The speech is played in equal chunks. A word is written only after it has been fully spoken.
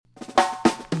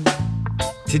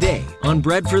Today on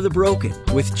Bread for the Broken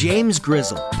with James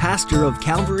Grizzle, pastor of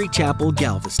Calvary Chapel,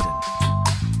 Galveston.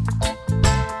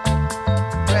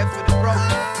 Bread for the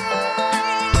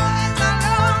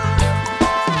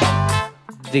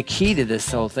broken. The key to this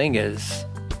whole thing is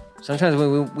sometimes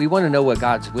we want to know what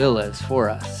God's will is for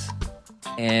us.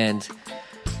 And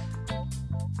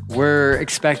we're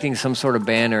expecting some sort of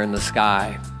banner in the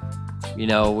sky. You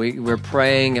know, we're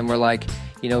praying and we're like,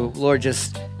 you know, Lord,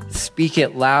 just speak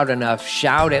it loud enough,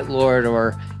 shout it, Lord,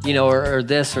 or, you know, or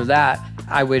this or that.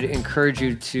 I would encourage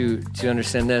you to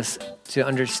understand this, to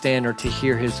understand or to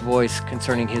hear his voice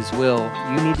concerning his will.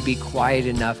 You need to be quiet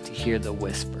enough to hear the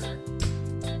whisper.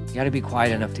 You got to be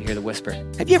quiet enough to hear the whisper.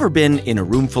 Have you ever been in a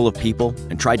room full of people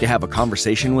and tried to have a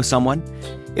conversation with someone?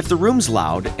 If the room's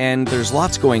loud and there's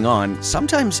lots going on,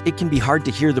 sometimes it can be hard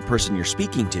to hear the person you're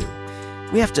speaking to.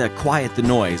 We have to quiet the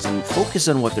noise and focus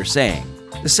on what they're saying.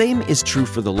 The same is true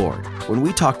for the Lord. When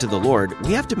we talk to the Lord,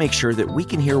 we have to make sure that we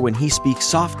can hear when He speaks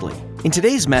softly. In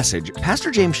today's message, Pastor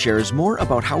James shares more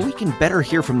about how we can better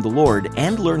hear from the Lord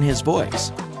and learn His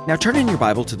voice. Now turn in your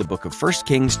Bible to the book of 1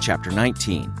 Kings chapter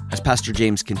 19, as Pastor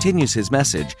James continues his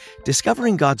message,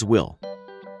 Discovering God's Will.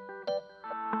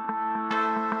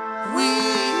 We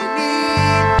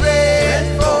need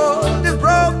bread for the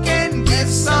broken. Give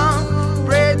some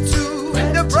bread to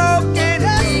the broken.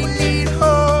 We need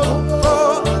hope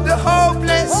for the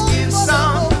hopeless. Give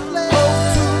some hope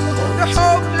to the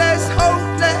hopeless.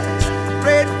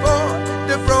 Bread for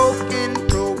the broken.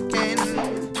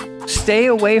 Stay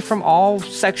away from all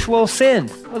sexual sin.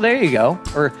 Well, there you go.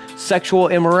 Or sexual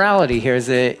immorality, here's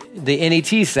the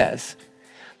NET says.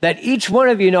 That each one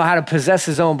of you know how to possess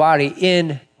his own body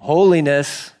in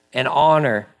holiness and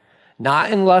honor,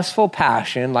 not in lustful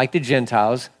passion like the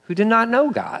Gentiles who did not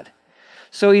know God.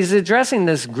 So he's addressing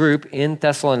this group in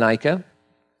Thessalonica,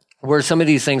 where some of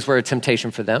these things were a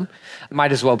temptation for them. It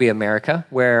might as well be America,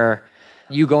 where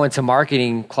you go into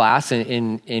marketing class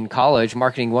in college,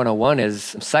 marketing 101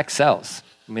 is sex sells.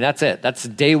 I mean, that's it. That's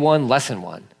day one, lesson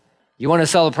one. You want to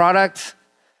sell a product?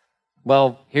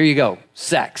 Well, here you go,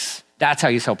 sex. That's how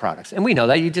you sell products. And we know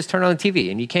that. You just turn on the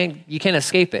TV and you can't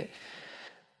escape it.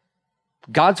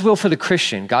 God's will for the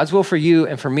Christian, God's will for you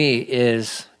and for me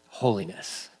is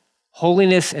holiness.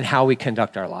 Holiness in how we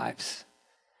conduct our lives.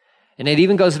 And it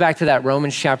even goes back to that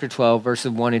Romans chapter 12,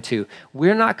 verses 1 and 2.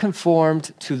 We're not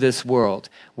conformed to this world.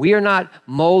 We are not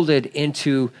molded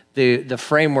into the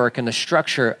framework and the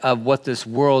structure of what this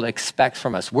world expects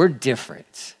from us. We're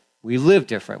different. We live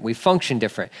different. We function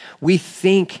different. We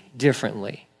think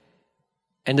differently.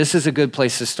 And this is a good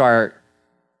place to start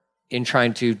in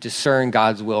trying to discern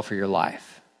God's will for your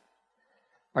life.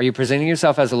 Are you presenting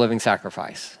yourself as a living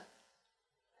sacrifice?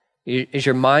 Is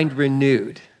your mind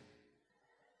renewed?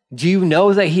 Do you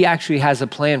know that He actually has a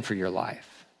plan for your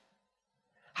life?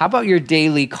 How about your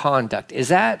daily conduct? Is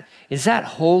that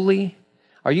holy?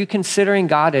 Are you considering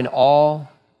God in all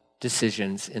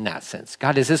decisions in that sense?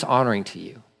 God, is this honoring to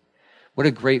you? What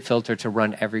a great filter to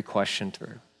run every question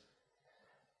through.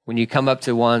 When you come up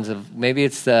to ones of maybe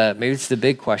it's the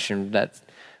big question that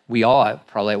we all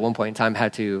probably at one point in time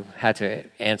had to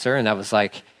answer, and that was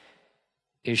like,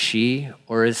 is she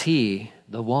or is he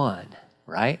the one,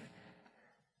 right?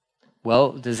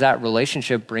 Well, does that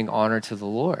relationship bring honor to the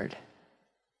Lord?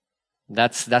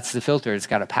 That's the filter it's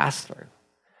got to pass through.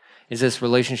 Is this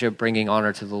relationship bringing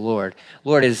honor to the Lord?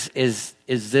 Lord, is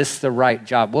this the right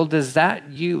job? Well,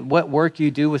 what work you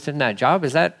do within that job,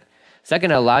 is that going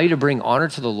to allow you to bring honor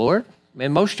to the Lord?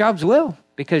 And most jobs will,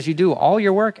 because you do all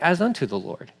your work as unto the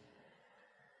Lord.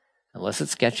 Unless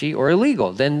it's sketchy or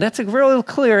illegal, then that's a real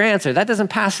clear answer. That doesn't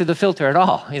pass through the filter at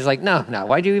all. He's like, no,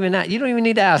 why do you even you don't even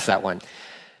need to ask that one.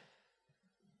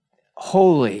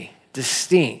 Holy,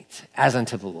 distinct, as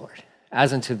unto the Lord.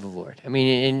 As unto the Lord. I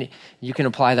mean, and you can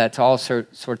apply that to all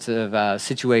sorts of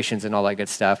situations and all that good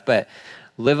stuff, but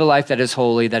live a life that is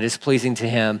holy, that is pleasing to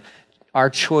Him.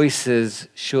 Our choices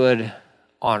should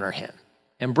honor Him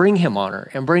and bring Him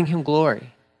honor and bring Him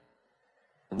glory.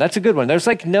 That's a good one. There's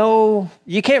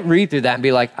you can't read through that and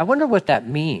be like, I wonder what that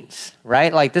means,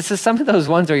 right? Like this is some of those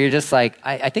ones where you're just like,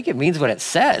 I think it means what it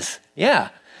says. Yeah.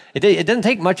 It doesn't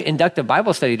take much inductive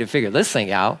Bible study to figure this thing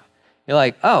out. You're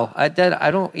like, oh, I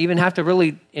don't even have to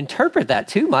really interpret that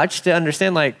too much to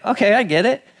understand, like, okay, I get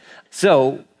it.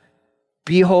 So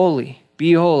be holy,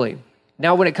 be holy.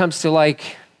 Now when it comes to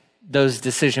like those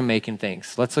decision-making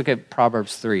things, let's look at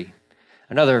Proverbs 3,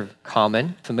 another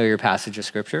common, familiar passage of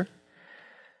Scripture.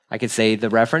 I could say the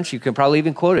reference. You can probably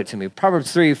even quote it to me.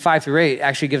 Proverbs 3, 5 through 8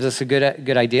 actually gives us a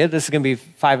good idea. This is going to be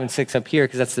 5 and 6 up here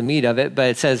because that's the meat of it. But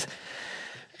it says,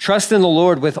 trust in the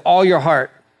Lord with all your heart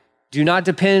Do not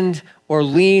depend or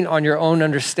lean on your own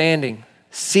understanding.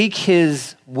 Seek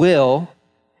his will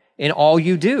in all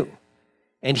you do,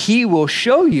 and he will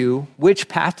show you which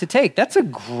path to take. That's a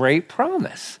great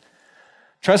promise.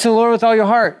 Trust in the Lord with all your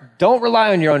heart. Don't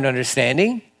rely on your own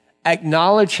understanding.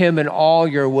 Acknowledge him in all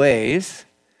your ways,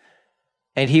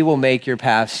 and he will make your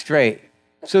path straight.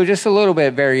 So just a little bit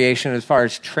of variation as far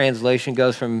as translation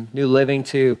goes from New Living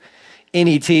to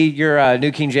NET. Your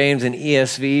New King James and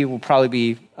ESV will probably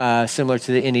be similar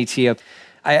to the NET.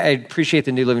 I appreciate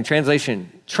the New Living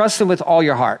Translation. Trust him with all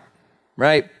your heart,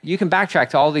 right? You can backtrack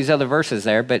to all these other verses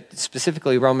there, but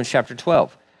specifically Romans chapter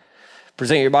 12.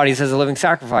 Present your bodies as a living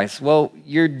sacrifice. Well,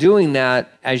 you're doing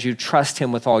that as you trust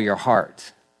him with all your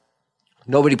heart.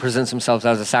 Nobody presents themselves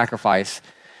as a sacrifice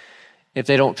if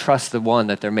they don't trust the one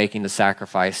that they're making the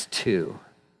sacrifice to.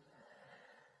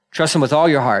 Trust him with all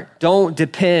your heart. Don't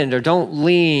depend or don't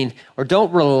lean or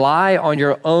don't rely on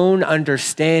your own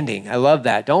understanding. I love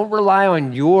that. Don't rely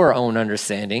on your own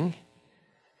understanding.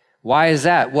 Why is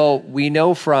that? Well, we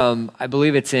know from, I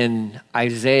believe it's in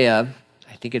Isaiah,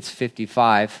 I think it's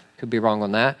 55, could be wrong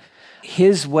on that.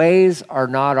 His ways are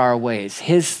not our ways.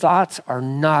 His thoughts are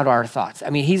not our thoughts.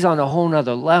 I mean, he's on a whole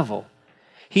nother level.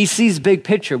 He sees big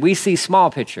picture. We see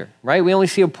small picture, right? We only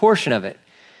see a portion of it.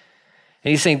 And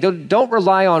he's saying, don't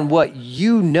rely on what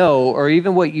you know or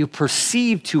even what you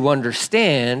perceive to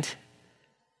understand.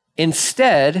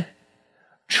 Instead,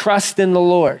 trust in the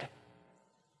Lord.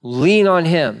 Lean on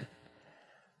him.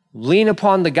 Lean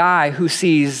upon the guy who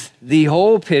sees the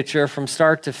whole picture from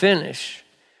start to finish.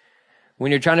 When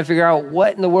you're trying to figure out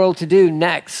what in the world to do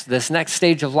next, this next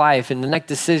stage of life and the next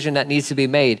decision that needs to be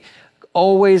made,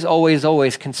 always, always,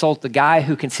 always consult the guy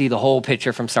who can see the whole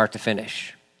picture from start to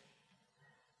finish.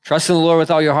 Trust in the Lord with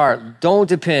all your heart. Don't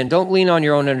depend. Don't lean on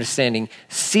your own understanding.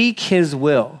 Seek his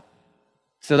will.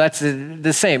 So that's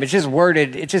the same. It's just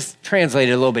worded, it's just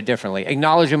translated a little bit differently.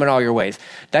 Acknowledge him in all your ways.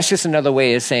 That's just another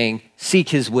way of saying seek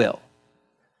his will.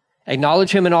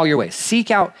 Acknowledge him in all your ways.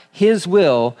 Seek out his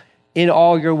will in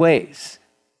all your ways.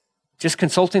 Just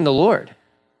consulting the Lord.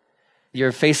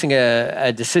 You're facing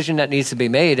a decision that needs to be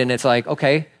made, and it's like,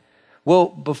 okay, well,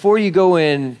 before you go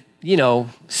in,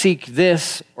 seek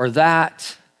this or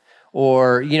that,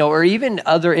 or even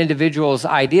other individuals'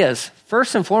 ideas,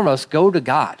 first and foremost, go to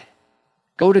God.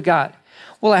 Go to God.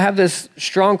 Well, I have this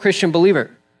strong Christian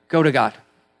believer. Go to God.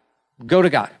 Go to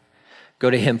God. Go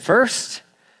to him first.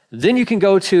 Then you can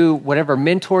go to whatever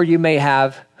mentor you may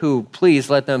have who, please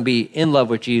let them be in love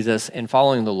with Jesus and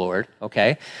following the Lord,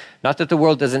 okay? Not that the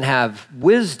world doesn't have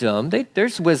wisdom.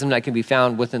 There's wisdom that can be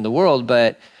found within the world,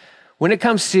 but when it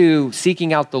comes to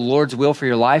seeking out the Lord's will for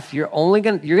your life, you're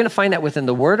going to find that within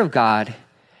the Word of God,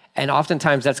 and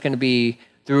oftentimes that's going to be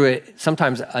through it,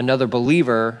 sometimes another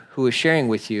believer who is sharing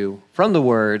with you from the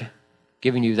Word,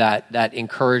 giving you that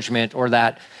encouragement or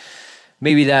that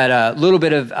maybe that little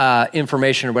bit of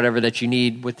information or whatever that you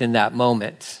need within that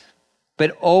moment.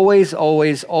 But always,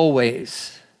 always,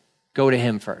 always go to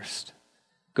him first.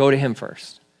 Go to him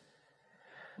first.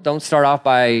 Don't start off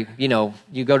by,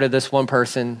 you go to this one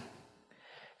person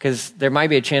because there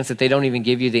might be a chance that they don't even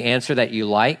give you the answer that you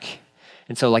like.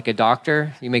 And so like a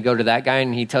doctor, you may go to that guy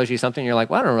and he tells you something, you're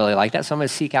like, well, I don't really like that, so I'm going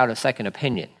to seek out a second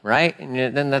opinion, right?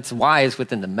 And then that's wise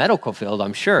within the medical field,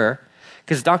 I'm sure,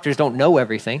 because doctors don't know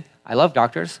everything. I love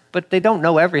doctors, but they don't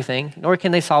know everything, nor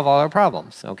can they solve all our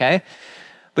problems, okay?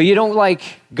 But you don't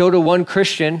go to one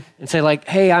Christian and say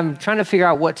hey, I'm trying to figure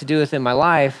out what to do within my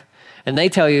life. And they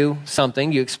tell you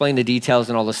something, you explain the details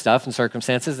and all the stuff and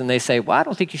circumstances, and they say, well, I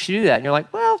don't think you should do that. And you're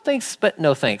like, well, thanks, but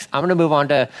no thanks. I'm going to move on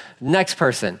to the next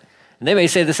person. And they may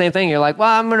say the same thing. You're like,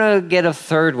 well, I'm going to get a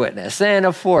third witness and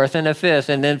a fourth and a fifth.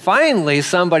 And then finally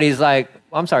somebody's like,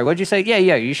 I'm sorry, what'd you say?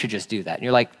 Yeah, you should just do that. And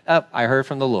you're like, oh, I heard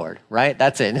from the Lord, right?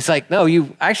 That's it. And it's like, no,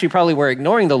 you actually probably were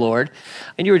ignoring the Lord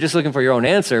and you were just looking for your own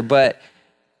answer. But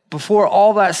before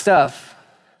all that stuff,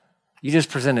 you just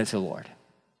present it to the Lord.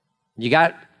 You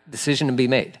got a decision to be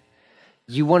made.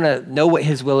 You want to know what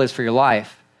his will is for your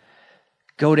life,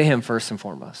 go to him first and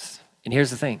foremost. And here's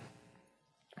the thing.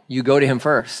 You go to him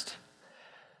first.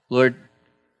 Lord,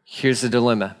 here's the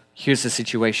dilemma. Here's the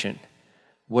situation.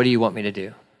 What do you want me to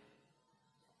do?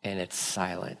 And it's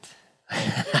silent.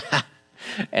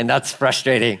 And that's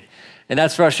frustrating.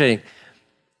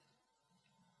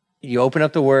 You open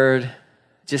up the Word,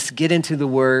 just get into the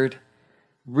Word,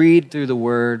 read through the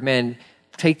Word. Man,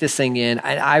 take this thing in.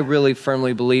 I really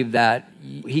firmly believe that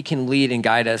he can lead and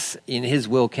guide us, and his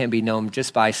will can be known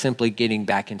just by simply getting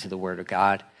back into the Word of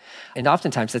God. And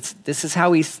oftentimes, this is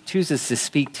how he chooses to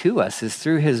speak to us, is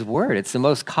through his Word. It's the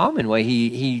most common way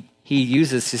he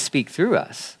uses to speak through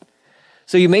us.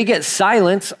 So you may get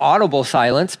silence, audible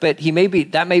silence, but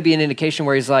that may be an indication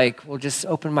where he's like, well, just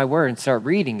open my word and start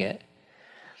reading it.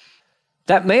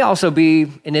 That may also be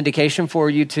an indication for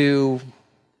you to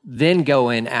then go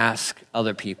and ask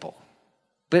other people.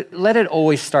 But let it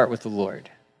always start with the Lord.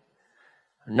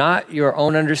 Not your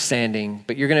own understanding,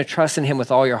 but you're going to trust in him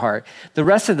with all your heart. The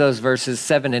rest of those verses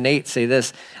 7 and 8 say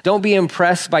this: don't be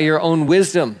impressed by your own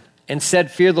wisdom.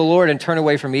 Instead, fear the Lord and turn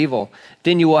away from evil.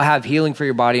 Then you will have healing for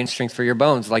your body and strength for your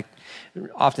bones. Like,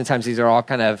 oftentimes these are all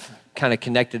kind of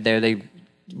connected there.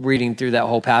 Reading through that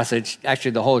whole passage,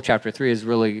 actually the whole chapter 3 is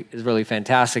really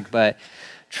fantastic. But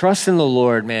trust in the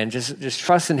Lord, man. Just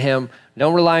trust in him.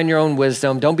 Don't rely on your own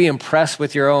wisdom. Don't be impressed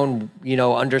with your own,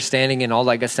 understanding and all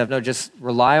that good stuff. No, just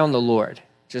rely on the Lord.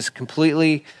 Just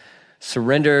completely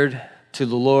surrendered to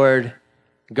the Lord.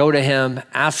 Go to him,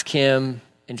 ask him,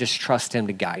 and just trust him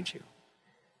to guide you.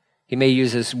 He may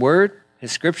use his word,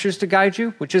 his scriptures to guide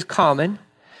you, which is common.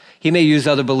 He may use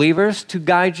other believers to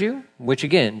guide you, which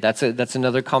again, that's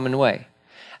another common way.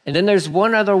 And then there's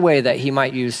one other way that he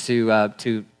might use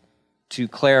to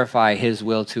clarify his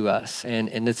will to us.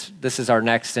 And this is our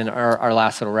next and our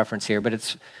last little reference here, but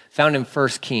it's found in 1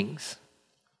 Kings.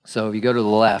 So if you go to the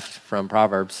left from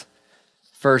Proverbs,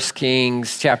 1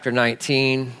 Kings chapter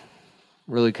 19,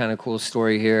 really kind of cool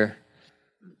story here.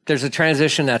 There's a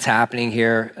transition that's happening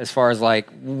here as far as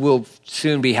will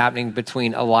soon be happening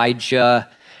between Elijah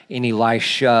and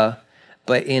Elisha.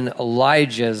 But in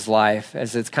Elijah's life,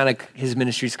 as his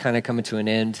ministry's kind of coming to an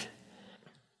end,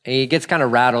 and he gets kind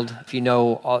of rattled if you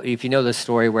know the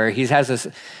story where he has this.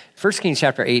 1 Kings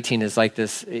chapter 18 is like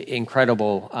this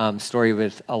incredible story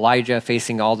with Elijah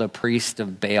facing all the priests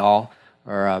of Baal,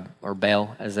 or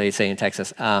Baal, as they say in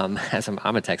Texas. I'm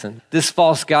a Texan. This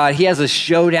false god, he has a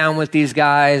showdown with these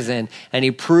guys, and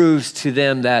he proves to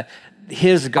them that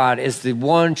his God is the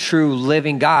one true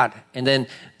living God. And then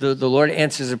the Lord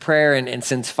answers a prayer and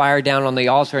sends fire down on the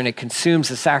altar, and it consumes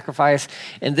the sacrifice.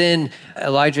 And then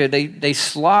Elijah, they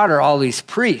slaughter all these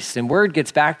priests, and word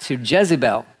gets back to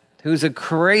Jezebel, who's a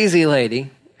crazy lady,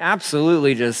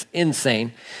 absolutely just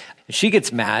insane. She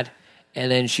gets mad, and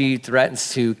then she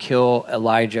threatens to kill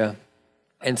Elijah.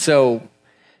 And so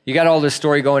you got all this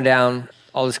story going down,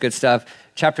 all this good stuff.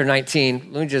 Chapter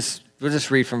 19, we'll just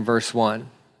read from verse 1.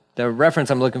 The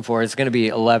reference I'm looking for is going to be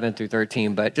 11 through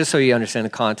 13, but just so you understand the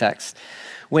context.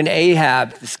 When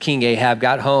this King Ahab,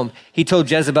 got home, he told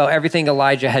Jezebel everything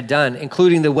Elijah had done,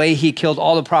 including the way he killed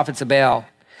all the prophets of Baal.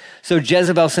 So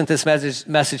Jezebel sent this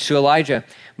message to Elijah: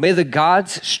 may the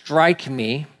gods strike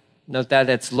me. Note that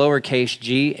it's lowercase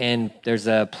g, and there's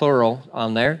a plural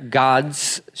on there.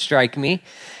 Gods strike me,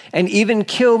 and even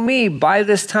kill me by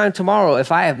this time tomorrow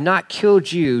if I have not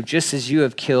killed you just as you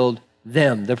have killed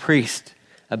them, the priest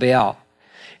of Baal.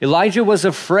 Elijah was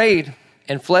afraid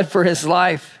and fled for his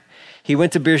life. He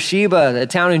went to Beersheba, a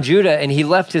town in Judah, and he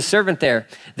left his servant there.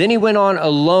 Then he went on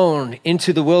alone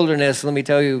into the wilderness. Let me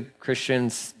tell you,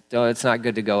 Christians, it's not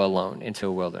good to go alone into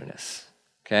a wilderness,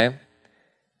 okay?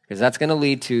 Because that's going to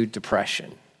lead to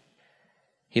depression.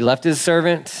 He left his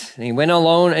servant, and he went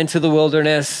alone into the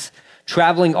wilderness,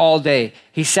 traveling all day.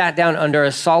 He sat down under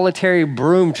a solitary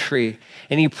broom tree,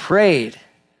 and he prayed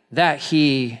that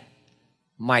he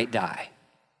might die.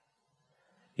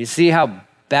 You see how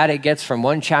bad it gets from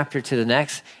one chapter to the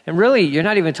next? And really, you're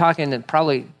not even talking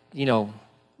probably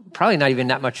not even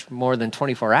that much more than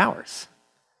 24 hours.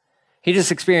 He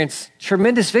just experienced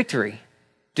tremendous victory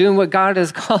doing what God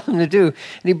has called him to do.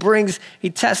 And he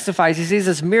testifies, he sees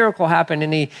this miracle happen,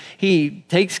 and he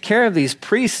takes care of these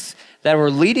priests that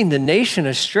were leading the nation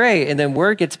astray. And then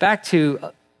word gets back to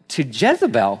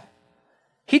Jezebel.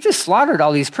 He just slaughtered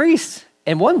all these priests,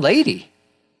 and one lady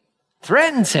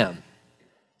threatens him.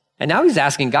 And now he's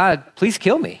asking God, please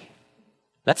kill me.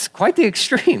 That's quite the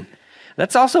extreme.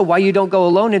 That's also why you don't go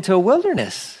alone into a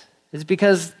wilderness, is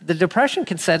because the depression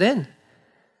can set in.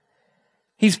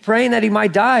 He's praying that he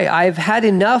might die. I've had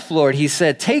enough, Lord, he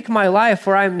said. Take my life,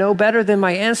 for I am no better than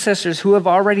my ancestors who have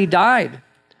already died.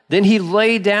 Then he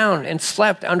lay down and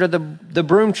slept under the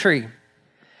broom tree.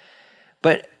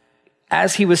 But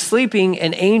as he was sleeping,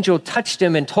 an angel touched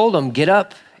him and told him, get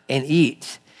up and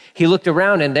eat. He looked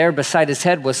around, and there beside his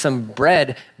head was some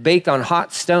bread baked on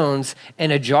hot stones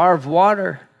and a jar of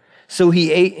water. So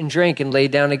he ate and drank and lay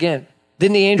down again.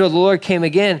 Then the angel of the Lord came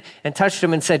again and touched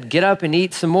him and said, get up and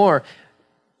eat some more,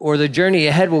 or the journey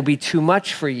ahead will be too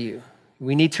much for you.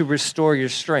 We need to restore your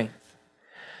strength.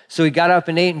 So he got up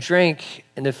and ate and drank,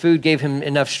 and the food gave him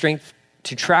enough strength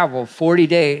to travel 40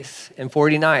 days and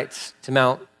 40 nights to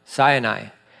Mount Sinai.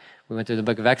 We went through the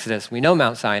book of Exodus. We know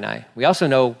Mount Sinai. We also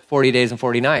know 40 days and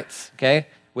 40 nights, okay,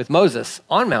 with Moses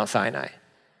on Mount Sinai.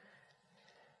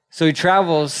 So he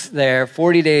travels there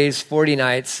 40 days, 40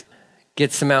 nights,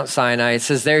 gets to Mount Sinai. It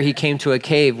says there he came to a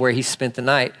cave where he spent the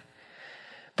night.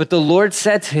 But the Lord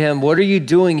said to him, "What are you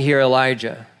doing here,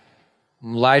 Elijah?"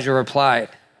 Elijah replied,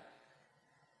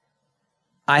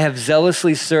 "I have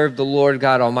zealously served the Lord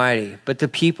God Almighty, but the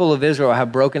people of Israel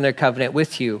have broken their covenant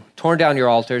with you, torn down your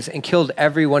altars, and killed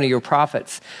every one of your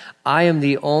prophets. I am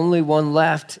the only one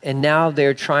left, and now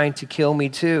they're trying to kill me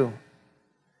too."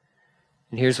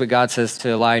 And here's what God says to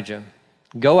Elijah.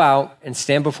 "Go out and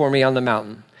stand before me on the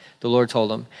mountain," the Lord told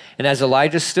him. And as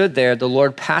Elijah stood there, the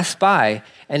Lord passed by,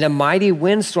 and a mighty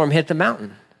windstorm hit the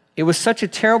mountain. It was such a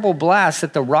terrible blast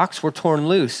that the rocks were torn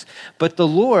loose, but the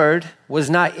Lord was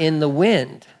not in the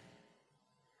wind.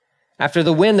 After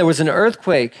the wind, there was an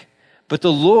earthquake, but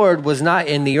the Lord was not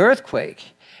in the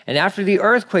earthquake. And after the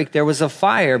earthquake, there was a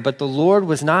fire, but the Lord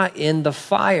was not in the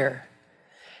fire.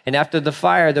 And after the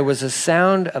fire, there was a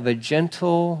sound of a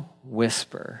gentle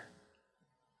whisper.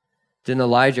 Then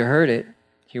Elijah heard it.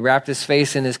 He wrapped his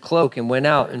face in his cloak and went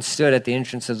out and stood at the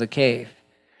entrance of the cave.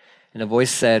 And a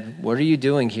voice said, "What are you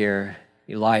doing here,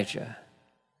 Elijah?"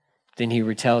 Then he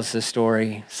retells the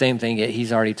story, same thing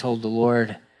he's already told the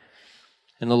Lord.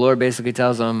 And the Lord basically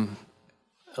tells him,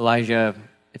 "Elijah,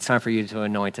 it's time for you to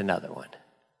anoint another one."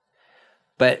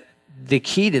 But the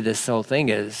key to this whole thing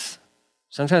is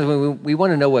sometimes when we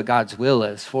want to know what God's will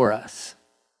is for us.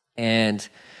 And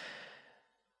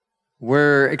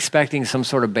we're expecting some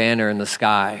sort of banner in the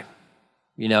sky.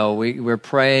 You know, we're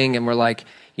praying and we're like,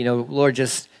 Lord,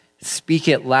 just speak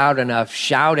it loud enough,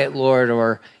 shout it, Lord,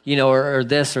 or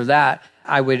this or that.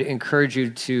 I would encourage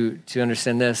you to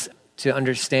understand this, to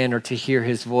understand or to hear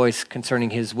his voice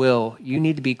concerning his will. You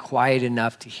need to be quiet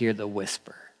enough to hear the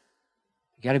whisper.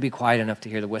 You got to be quiet enough to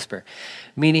hear the whisper,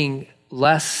 meaning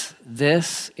less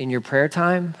this in your prayer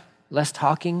time, less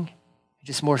talking,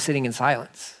 just more sitting in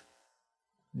silence.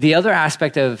 The other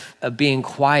aspect of being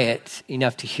quiet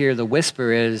enough to hear the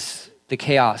whisper is the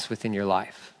chaos within your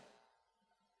life.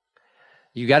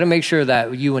 You got to make sure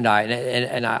that you and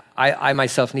I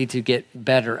myself need to get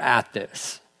better at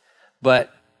this,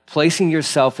 but placing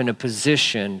yourself in a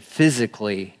position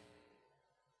physically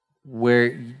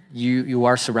where you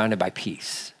are surrounded by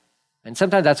peace. And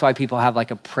sometimes that's why people have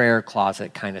like a prayer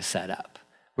closet kind of set up,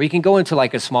 where you can go into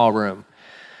like a small room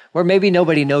where maybe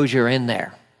nobody knows you're in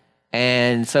there.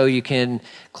 And so you can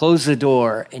close the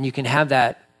door and you can have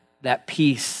that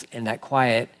peace and that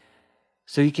quiet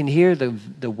so you can hear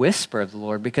the whisper of the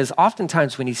Lord. Because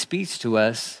oftentimes when he speaks to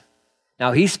us,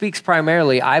 now he speaks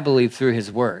primarily, I believe, through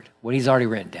his word, what he's already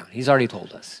written down. He's already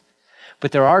told us.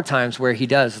 But there are times where he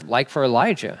does, like for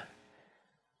Elijah.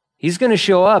 He's going to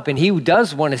show up and he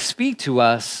does want to speak to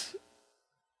us,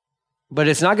 but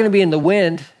it's not going to be in the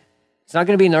wind. It's not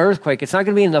going to be in the earthquake. It's not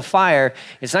going to be in the fire.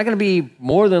 It's not going to be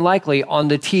more than likely on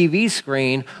the TV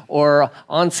screen or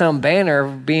on some banner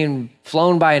being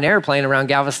flown by an airplane around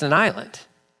Galveston Island.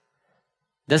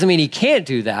 Doesn't mean he can't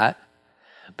do that,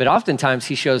 but oftentimes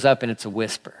he shows up and it's a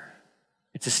whisper.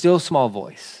 It's a still small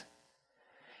voice.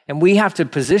 And we have to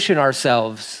position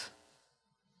ourselves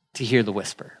to hear the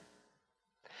whisper.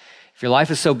 If your life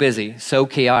is so busy, so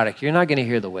chaotic, you're not going to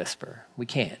hear the whisper. We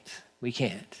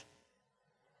can't.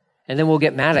 And then we'll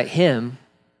get mad at him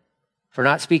for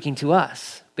not speaking to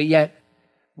us. But yet,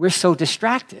 we're so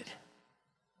distracted.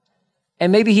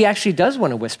 And maybe he actually does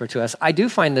want to whisper to us. I do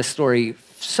find this story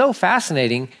so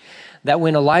fascinating that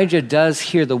when Elijah does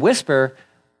hear the whisper,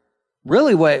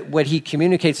 really what he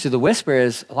communicates to the whisper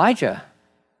is, "Elijah,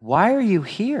 why are you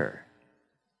here?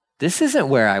 This isn't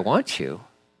where I want you.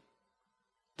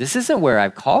 This isn't where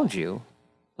I've called you.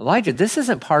 Elijah, this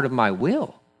isn't part of my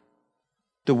will."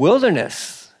 The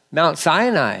wilderness, Mount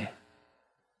Sinai,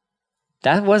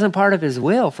 that wasn't part of his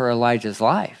will for Elijah's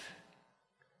life.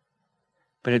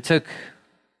 But it took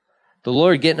the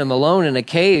Lord getting him alone in a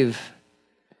cave,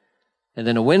 and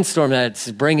then a windstorm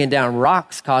that's bringing down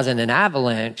rocks, causing an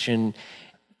avalanche, and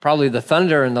probably the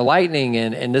thunder and the lightning,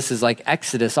 and this is like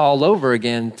Exodus all over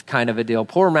again kind of a deal.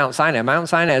 Poor Mount Sinai. Mount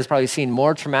Sinai has probably seen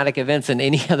more traumatic events than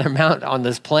any other mount on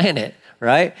this planet,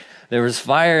 right? There was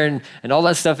fire and all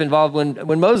that stuff involved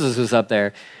when Moses was up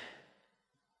there.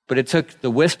 But it took the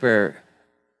whisper,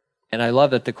 and I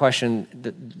love that the question,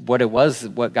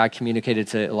 what God communicated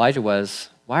to Elijah was,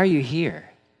 "Why are you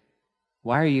here?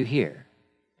 Why are you here?"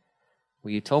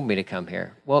 "Well, you told me to come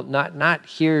here." Well, not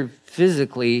here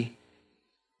physically,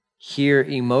 here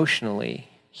emotionally,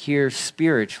 here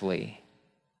spiritually.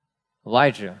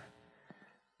 Elijah,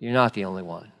 you're not the only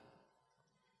one.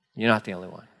 You're not the only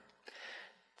one.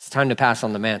 It's time to pass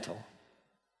on the mantle.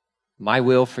 My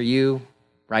will for you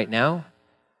right now,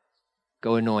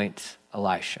 go anoint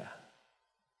Elisha.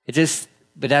 It just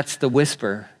that's the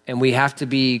whisper. And we have to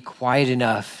be quiet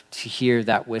enough to hear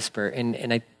that whisper.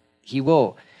 And he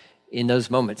will, in those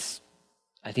moments,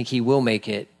 I think he will make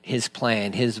it his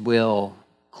plan, his will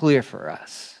clear for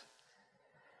us.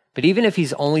 But even if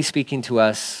he's only speaking to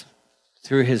us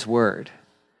through his word,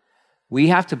 we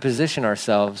have to position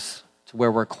ourselves to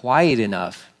where we're quiet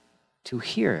enough to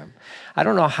hear him. I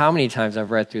don't know how many times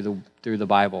I've read through the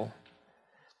Bible,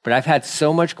 but I've had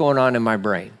so much going on in my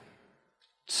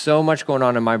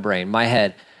brain, my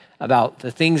head, about the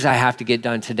things I have to get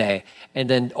done today. And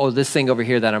then, this thing over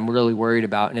here that I'm really worried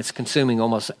about, and it's consuming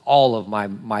almost all of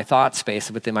my thought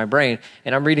space within my brain.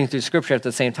 And I'm reading through scripture at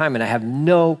the same time, and I have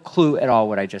no clue at all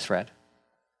what I just read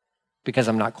because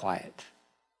I'm not quiet.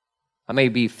 I may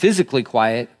be physically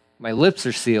quiet, my lips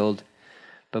are sealed,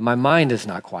 but my mind is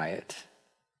not quiet.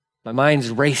 My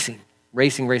mind's racing.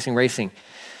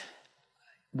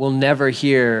 We'll never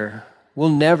hear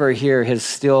his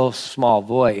still small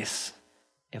voice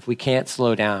if we can't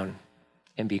slow down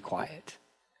and be quiet.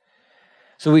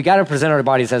 So we got to present our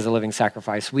bodies as a living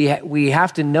sacrifice. We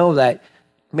have to know that,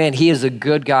 man, he is a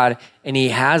good God and he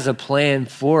has a plan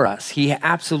for us. He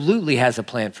absolutely has a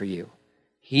plan for you.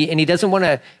 He's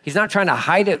not trying to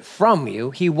hide it from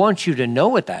you. He wants you to know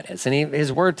what that is. And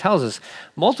his word tells us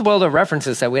multiple other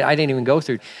references that I didn't even go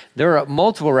through. There are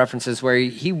multiple references where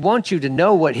he wants you to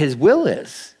know what his will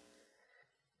is.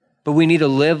 But we need to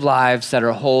live lives that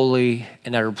are holy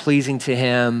and that are pleasing to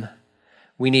him.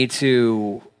 We need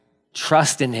to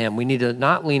trust in him. We need to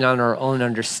not lean on our own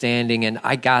understanding and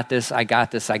I got this. We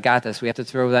have to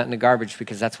throw that in the garbage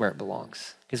because that's where it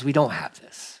belongs. Because we don't have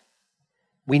this.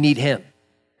 We need him.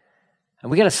 And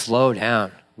we got to slow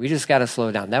down. We just got to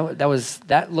slow down. That was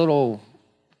that little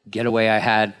getaway I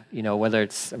had, whether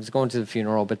I was going to the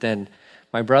funeral, but then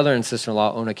my brother and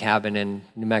sister-in-law own a cabin in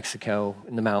New Mexico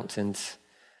in the mountains.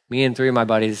 Me and three of my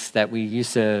buddies that we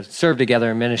used to serve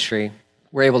together in ministry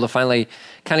were able to finally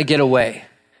kind of get away.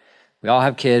 We all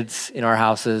have kids in our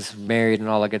houses, married and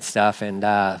all that good stuff, and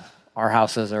our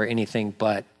houses are anything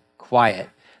but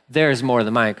quiet. Theirs more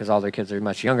than mine because all their kids are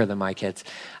much younger than my kids.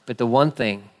 But the one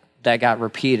thing that got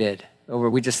repeated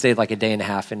we just stayed like a day and a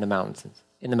half in the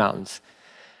mountains.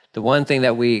 The one thing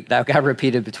that got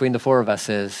repeated between the four of us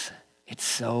is, it's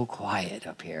so quiet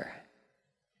up here.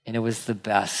 And it was the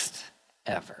best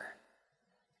ever.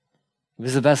 It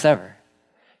was the best ever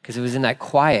because it was in that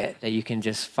quiet that you can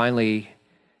just finally,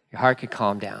 your heart can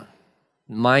calm down,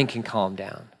 mind can calm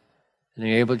down, and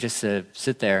you're able just to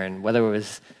sit there. And whether it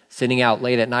was sitting out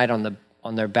late at night on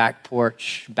their back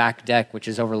porch, back deck, which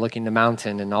is overlooking the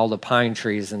mountain and all the pine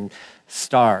trees and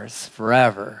stars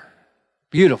forever,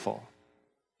 beautiful.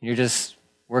 You're just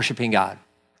worshiping God.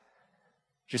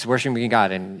 Just worshiping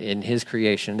God in his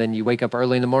creation. Then you wake up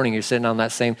early in the morning, you're sitting on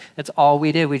that's all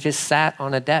we did. We just sat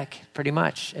on a deck pretty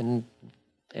much and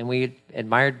we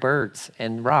admired birds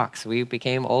and rocks. We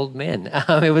became old men.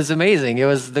 It was amazing. It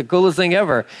was the coolest thing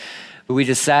ever. But we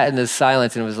just sat in this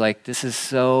silence and it was like, this is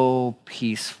so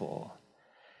peaceful.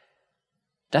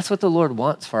 That's what the Lord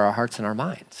wants for our hearts and our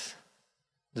minds.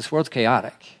 This world's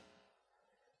chaotic.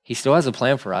 He still has a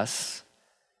plan for us.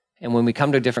 And when we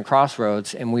come to different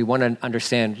crossroads and we want to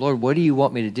understand, Lord, what do you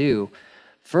want me to do?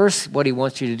 First, what he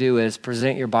wants you to do is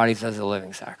present your bodies as a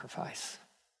living sacrifice.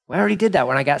 Well, I already did that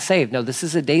when I got saved. No, this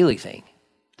is a daily thing.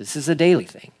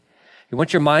 He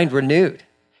wants your mind renewed.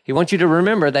 He wants you to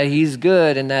remember that he's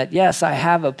good and that, yes, I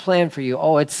have a plan for you.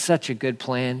 Oh, it's such a good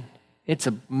plan. It's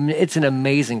an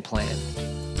amazing plan.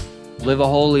 Live a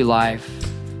holy life.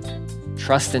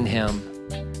 Trust in him.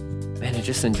 Man, and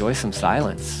just enjoy some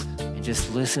silence.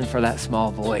 Just listen for that small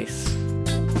voice.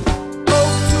 The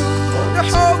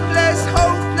hopeless,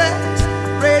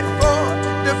 bread for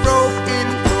the broken.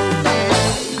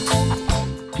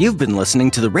 You've been listening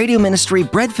to the radio ministry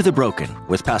Bread for the Broken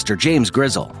with Pastor James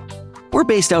Grizzle. We're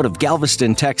based out of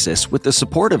Galveston, Texas, with the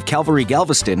support of Calvary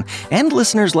Galveston and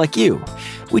listeners like you.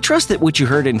 We trust that what you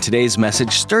heard in today's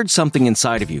message stirred something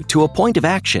inside of you to a point of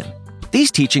action.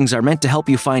 These teachings are meant to help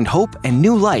you find hope and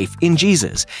new life in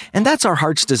Jesus, and that's our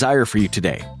heart's desire for you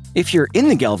today. If you're in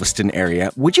the Galveston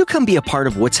area, would you come be a part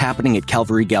of what's happening at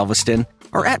Calvary Galveston?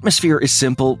 Our atmosphere is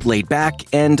simple, laid back,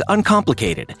 and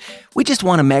uncomplicated. We just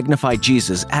want to magnify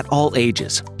Jesus at all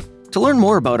ages. To learn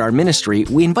more about our ministry,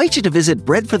 we invite you to visit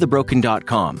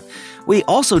breadforthebroken.com. We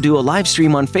also do a live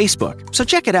stream on Facebook, so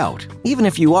check it out, even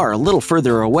if you are a little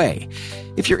further away.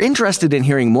 If you're interested in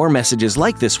hearing more messages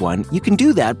like this one, you can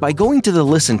do that by going to the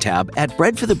Listen tab at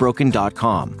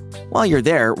breadforthebroken.com. While you're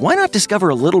there, why not discover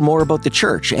a little more about the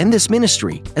church and this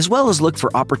ministry, as well as look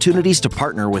for opportunities to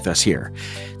partner with us here.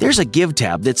 There's a Give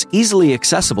tab that's easily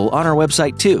accessible on our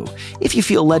website too, if you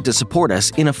feel led to support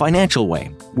us in a financial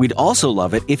way. We'd also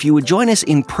love it if you would join us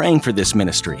in praying for this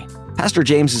ministry. Pastor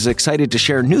James is excited to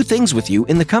share new things with you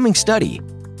in the coming study.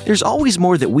 There's always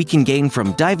more that we can gain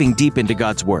from diving deep into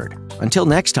God's Word. Until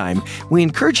next time, we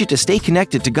encourage you to stay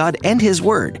connected to God and His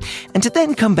Word, and to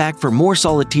then come back for more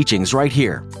solid teachings right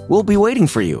here. We'll be waiting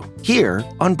for you, here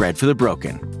on Bread for the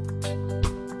Broken.